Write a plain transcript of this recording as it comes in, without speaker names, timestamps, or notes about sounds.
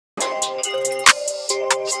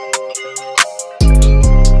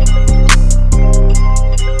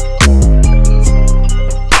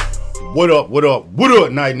What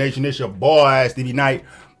up, Night Nation? It's your boy, Stevie Night.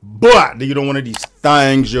 But do you don't want of these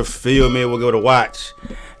things, you feel me? We'll go to watch.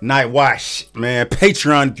 Night Watch, man.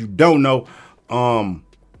 Patreon, if you don't know.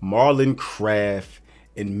 Marlon Craft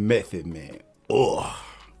and Method, man.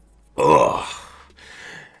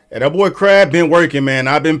 And that boy Crab been working, man.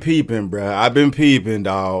 I've been peeping, bro. I've been peeping,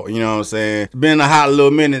 dog. You know what I'm saying? It's been a hot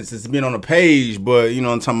little minute since it's been on the page, but you know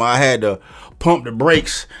what I'm talking about? I had to pump the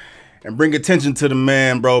brakes and bring attention to the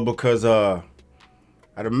man, bro, because I'd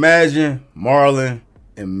imagine Marlon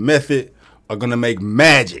and Method are gonna make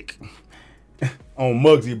magic on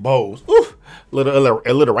Mugzy Bogues. Ooh, little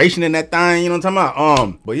alliteration in that thing, you know what I'm talking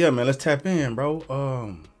about? But yeah, man, let's tap in,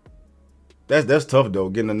 bro. That's tough though,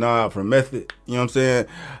 getting a nod from Method. You know what I'm saying?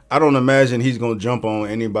 I don't imagine he's gonna jump on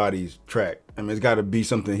anybody's track. I mean, it's gotta be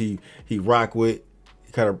something he rock with.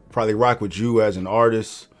 He kind of probably rock with you as an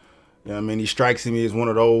artist. You know what I mean? He strikes me as one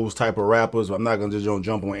of those type of rappers, but I'm not gonna just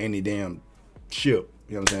jump on any damn ship.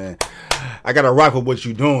 You know what I'm saying? I gotta rock with what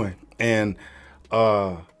you're doing. And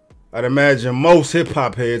I'd imagine most hip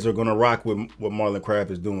hop heads are gonna rock with what Marlon Craft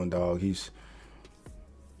is doing, dog. He's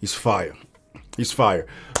fire. He's fire.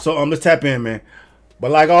 So let's tap in, man. But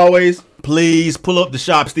like always, please pull up the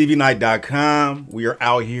shop, StevieNight.com. We are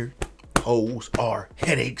out here. Hoes are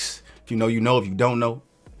headaches. If you know, you know. If you don't know,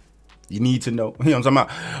 you need to know. You know what I'm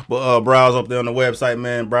talking about? But browse up there on the website,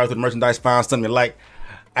 man. Browse through the merchandise, find something you like.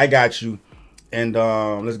 I got you. And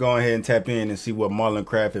let's go ahead and tap in and see what Marlon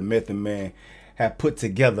Craft and Method Man have put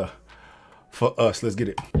together for us. Let's get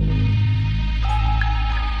it.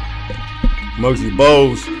 Mugzy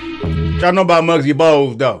Bogues. Y'all know about Mugzy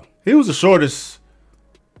Bogues, though. He was the shortest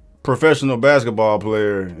professional basketball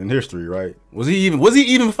player in history, right? Was he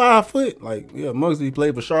even 5 foot? Like, yeah, Mugzy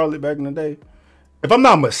played for Charlotte back in the day. If I'm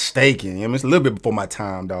not mistaken, I mean, it's a little bit before my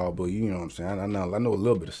time, dog, but you know what I'm saying? I know a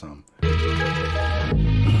little bit of something.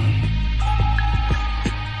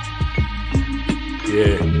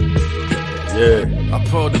 Yeah. I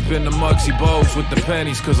pulled up in the Mugzy Bogues with the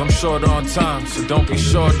pennies, cause I'm short on time. So don't be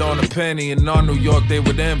short on a penny. In our New York, they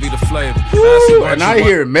would envy the flavor. And I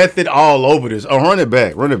hear Method all over this. Oh, run it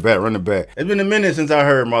back. It's been a minute since I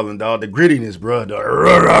heard Marlon, dog. The grittiness, bro.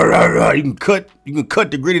 You can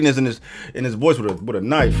cut the grittiness in his voice with a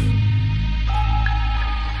knife.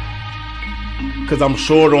 Cause I'm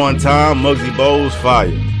short on time. Mugzy Bogues,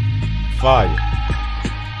 fire.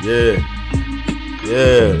 Yeah.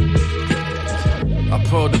 I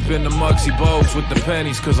pulled up in the Mugzy Bogues with the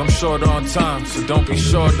pennies, cause I'm short on time. So don't be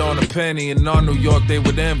short on a penny. In our New York, they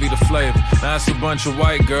would envy the flavor. Now it's a bunch of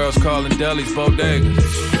white girls calling delis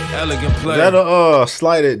bodegas. Elegant play. Is that a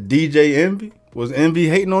slight at DJ Envy? Was Envy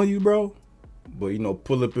hating on you, bro? But you know,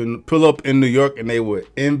 pull up in New York and they would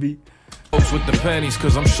envy. With the pennies,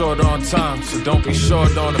 cause I'm short on time. So don't be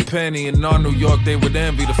short on a penny. In our New York, they would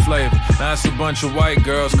envy the flavor. Now it's a bunch of white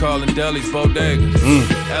girls calling delis bodegas.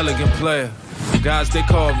 Elegant player. Guys they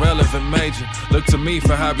call relevant major. Look to me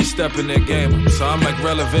for how we step in their game. So I'm like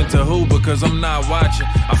relevant to who? Because I'm not watching.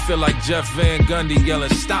 I feel like Jeff Van Gundy yelling,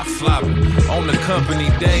 stop flopping. On the company,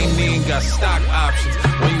 they ain't even got stock options.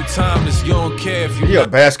 When you time this, you don't care if you... He a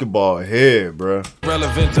basketball head, bro.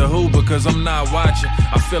 Relevant to who? Because I'm not watching.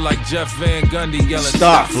 I feel like Jeff Van Gundy yelling,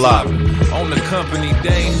 stop flopping. On the company,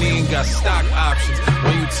 they ain't even got stock options.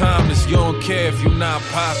 When you time this, you don't care if you not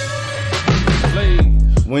popping. Please.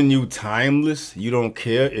 When you timeless, you don't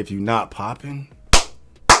care if you not popping.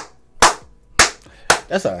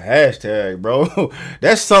 That's a hashtag, bro.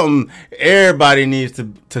 That's something everybody needs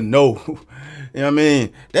to know. You know what I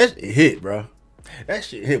mean? That hit, bro. That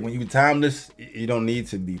shit hit. When you timeless, you don't need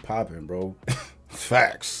to be popping, bro.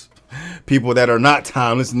 Facts. People that are not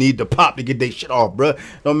timeless need to pop to get their shit off, bro.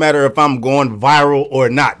 No matter if I'm going viral or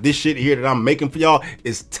not. This shit here that I'm making for y'all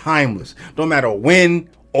is timeless. No matter when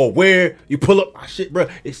or where you pull up my shit, bro,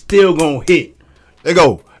 it's still gonna hit. They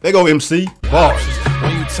go MC. Bars.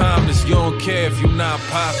 When you timeless, you don't care if you not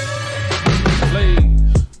poppin'.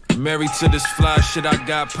 Please. Married to this fly shit I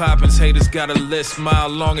got poppins. Haters got a list mile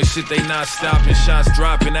long and shit they not stopping. Shots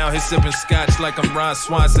dropping out here sipping scotch like I'm Ron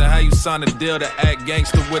Swanson. How you sign a deal to act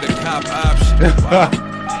gangster with a cop option? Wow.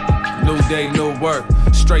 New day, new work.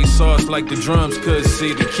 Straight sauce like the drums could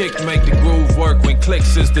see. The kick make the groove work. When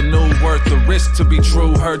clicks is the new worth. The risk to be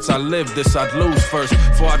true hurts. I live this, I'd lose first.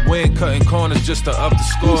 Before I'd win, cutting corners just to up the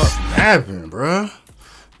score. Snapping, bro.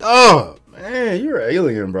 Dog, man, you're an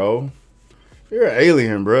alien, bro. You're an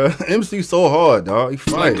alien, bro. MC so hard, dog. He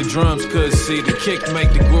fight. Like the drums could see. The kick make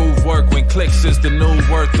the groove work. When clicks is the new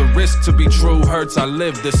worth. The risk to be true hurts. I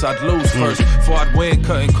live this, I'd lose first. Before I'd win,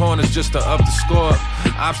 cutting corners just to up the score.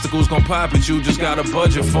 Obstacles gon' pop at you, just got a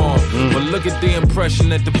budget for 'em. But look at the impression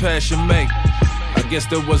that the passion make. I guess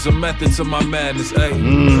there was a method to my madness,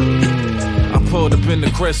 ayy. I pulled up in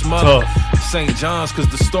the Chris Mother, St. John's, cause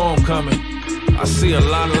the storm coming. I see a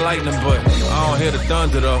lot of lightning, but I don't hear the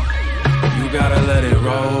thunder though. You gotta let it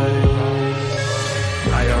roll.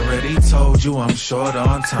 I already told you I'm short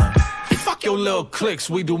on time. Fuck your little clicks,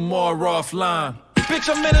 we do more offline. Bitch,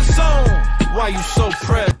 I'm in a zone. Why you so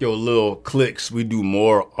pressed? Your little clicks, we do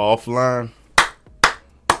more offline.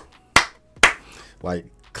 Like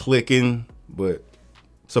clicking, but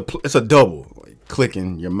it's a double. Like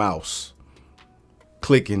clicking your mouse,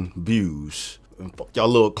 clicking views. And fuck y'all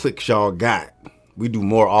little clicks y'all got. We do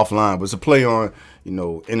more offline, but it's a play on, you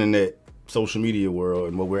know, internet, social media world,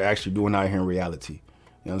 and what we're actually doing out here in reality.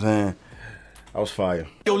 You know what I'm saying? I was fire.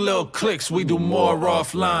 Your little clicks, we do more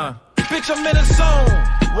offline. Bitch, I'm in a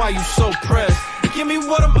zone. Why you so pressed? Give me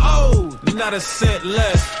what I'm owed, not a cent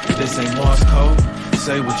less. This ain't Morse code.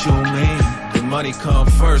 Say what you mean. The money come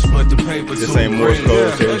first, but the paper this too ain't Morse green.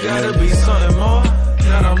 code. There gotta be something more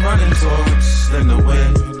that I'm running towards than the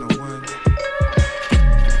wind.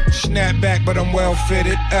 Snap back, but I'm well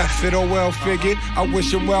fitted. Fit or well figured. I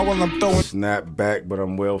wish him well while I'm throwing. Snap back, but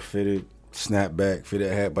I'm well fitted. Snap back,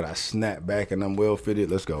 fitted hat, but I snap back and I'm well fitted.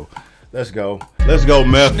 Let's go. Let's go. Let's go,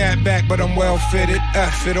 Meth. Snap back, but I'm well fitted.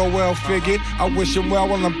 Fit or well figured. I wish him well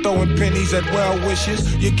while I'm throwing pennies at well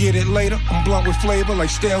wishes. You get it later. I'm blunt with flavor like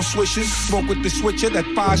stale swishes. Smoke with the switcher, that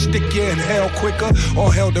fire stick you in hell quicker.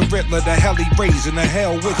 Or hell the Riddler, the hell he raising the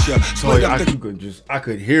hell with ya. Split up the I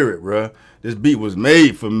could hear it, bruh. This beat was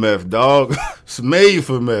made for Meth, dog. It's made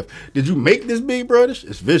for Meth. Did you make this beat, bro?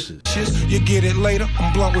 It's vicious. You get it later.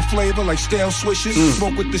 I'm blunt with flavor like stale swishes.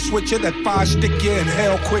 Smoke with the switcher, that fire stick you in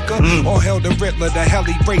hell quicker. Or hell the Riddler, the hell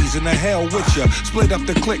he raising the hell with ya. Split up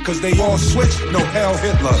the clique cause they all switch. No hell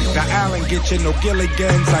Hitler. The Allen get you, no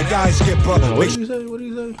Gilligan's. I guy skipper. What did you say? What did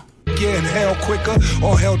you say? Getting hell quicker,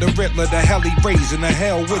 or hell the Riddler, the hell he raising the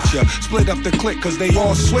hell with ya. Split up the clique cause they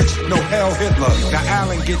all switch, no hell Hitler. The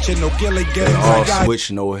Allen get you, no Gilligan's. They all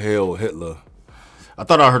switch, no hell Hitler. I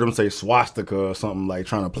thought I heard him say swastika or something, like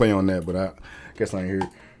trying to play on that, but I guess I ain't hear it.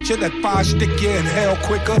 That fire stick you in hell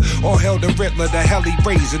quicker, or hell the Riddler, the hell he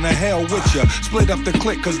raising the hell with ya. Split up the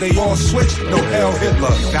clique cause they all switch, no hell Hitler.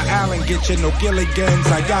 The Allen get you, no Gilligan's.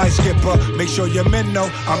 I guy skipper, make sure your men know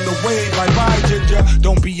I'm the wave like my ginger.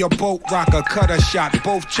 Don't be a boat rocker, cutter shot,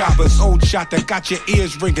 both choppers. Old shot that got your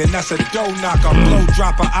ears ringing, that's a dough knocker. Blow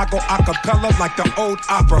dropper, I go acapella like the old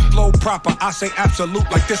opera. Flow proper, I say absolute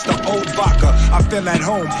like this the old vodka. I feel at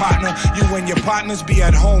home, partner. You and your partners be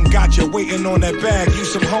at home, got you waiting on that bag. You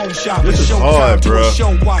some home shopper, this is show hard, time bro. To a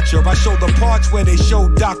show watcher. I show the parts where they show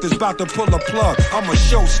doctors about to pull a plug. I'm a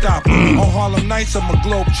showstopper. On Harlem Nights, I'm a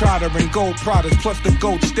globe trotter and gold products plus the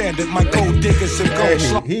gold standard. My gold diggers and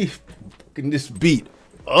gold. He fucking this beat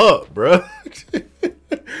up, bro.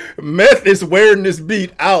 Meth is wearing this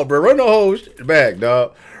beat out, bro. Run the whole shit back,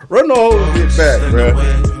 dog. Run the whole shit back, bro.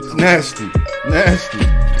 It's nasty, nasty.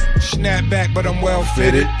 Snap back, but I'm well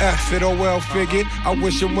fitted. Fit or well figured. I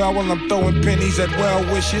wish him well while I'm throwing pennies at well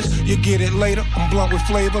wishes. You get it later. I'm blunt with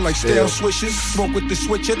flavor like stale swishes. Smoke with the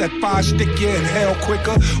switcher, that fire stick you in hell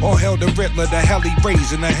quicker. Or hell the Riddler, the hell he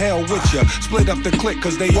raising the hell with ya. Split up the clique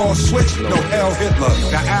cause they all switch. No hell Hitler.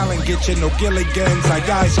 The Allen get you, no Gilligan's. I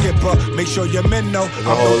guy skipper. Make sure your men know.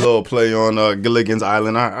 A whole little play on Gilligan's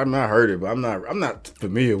Island. I've not heard it, but I'm not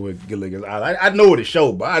familiar with Gilligan's Island. I know the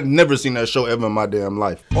show, but I've never seen that show ever in my damn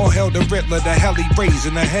life. Or hell the Riddler, the hell he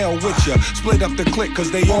raising the hell with ya. Split up the clique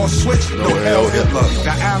cause they all switch. No hell Hitler.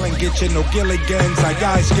 The Allen get you, no Gilligan's. I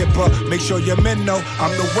guy skipper. Make sure your men know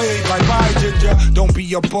I'm the wave like my ginger. Don't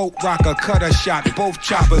be a boat rocker, cutter shot, both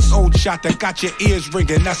choppers. Old shot that got your ears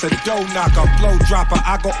ringing, that's a dough knocker. Blow dropper,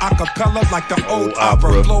 I go acapella like the old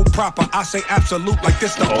opera. Flow proper, I say absolute like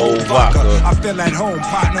this the old vodka. I feel at home,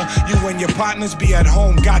 partner. You and your partners be at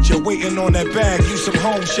home, got you waiting on that bag. You some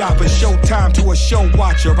home shoppers. Show time to a show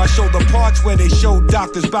watcher. I show the parts where they show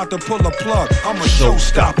doctors about to pull a plug. I'm a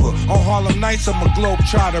showstopper. On Harlem Nights, I'm a globe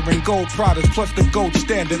trotter and gold products plus the gold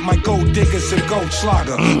standard. My gold diggers and gold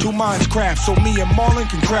slugger. Two minds craft so me and Marlon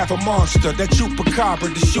can craft a monster. That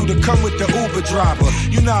chupacabra, the shooter come with the Uber driver.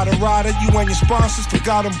 You not a rider, you and your sponsors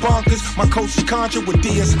forgot them bonkers. My coast is contra with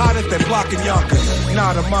DS hottest that blocking Yonkers.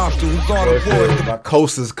 Not a mobster who's all aboard. My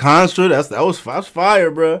coast is contra. That was fire,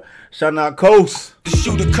 bro. Shout out Coast. The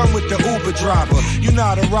shooter come with the Uber driver. You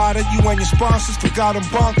not a rider, you and your sponsors forgot them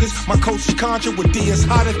bonkers. My coach is contra with DS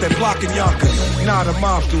hottest that blocking Yonkers. Not a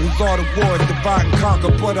mobster who's all the wars, divide and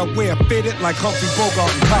conquer. But I wear fitted like Humphrey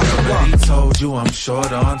Bogart and I already told you I'm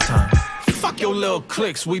short on time. Fuck your little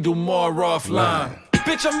clicks, we do more offline.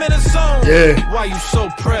 Bitch, I'm in a zone. Yeah. Why you so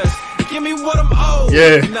pressed? Give me what I'm owed.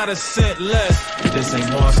 Yeah. Not a cent less. This ain't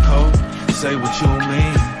Morse code. Say what you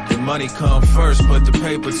mean. The money come first, but the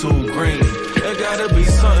paper too green. There gotta be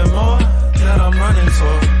something more that I'm running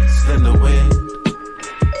towards than the wind.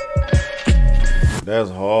 That's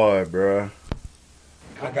hard, bruh.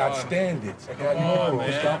 I got standards. I got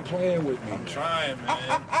morals. Stop playing with me. I'm trying,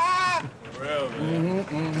 man. For real,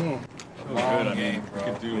 man. Long game,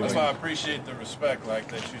 bro. That's why I appreciate the respect, like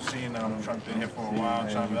that you've seen. I'm trying to be here for a while. I'm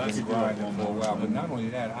trying to That's grinding for a while. But not only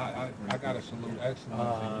that, I gotta salute excellence.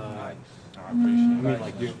 Nice. I appreciate it.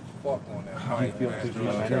 Like you fuck on that. How you feel?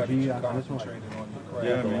 Energy. Concentrating on your craft.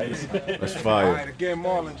 Yeah, man. That's All fire. right, again,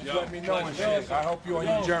 Marlon, just let me know and shit. I hope you on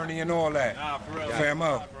your journey and all that. Nah, for real. Fam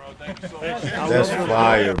up. Bro, thank you so much. That's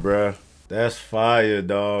fire, bruh. That's fire,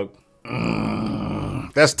 dog.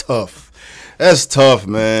 That's tough. That's tough,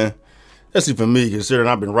 man. Especially for me, considering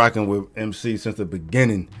I've been rocking with MC since the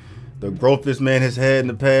beginning. The growth this man has had in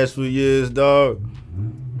the past few years, dog.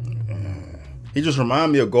 He just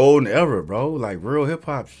remind me of golden era, bro. Like real hip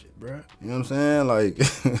hop shit, bro. You know what I'm saying? Like,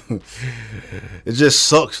 it just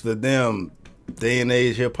sucks the damn day and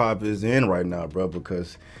age hip hop is in right now, bro,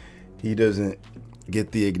 because he doesn't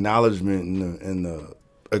get the acknowledgement and the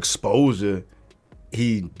exposure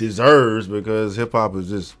he deserves because hip hop is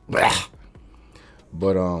just blah.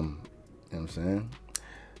 But you know what I'm saying?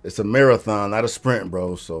 It's a marathon, not a sprint,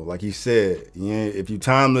 bro. So like he said, if you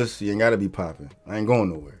timeless, you ain't gotta be popping. I ain't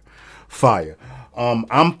going nowhere. Fire. I'm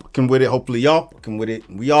fucking with it. Hopefully y'all fucking with it.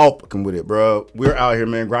 We all fucking with it, bro. We're out here,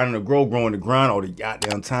 man, grinding to grow, growing to grind all the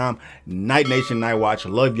goddamn time. Night Nation, Night Watch.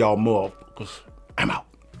 Love y'all motherfuckers. I'm out.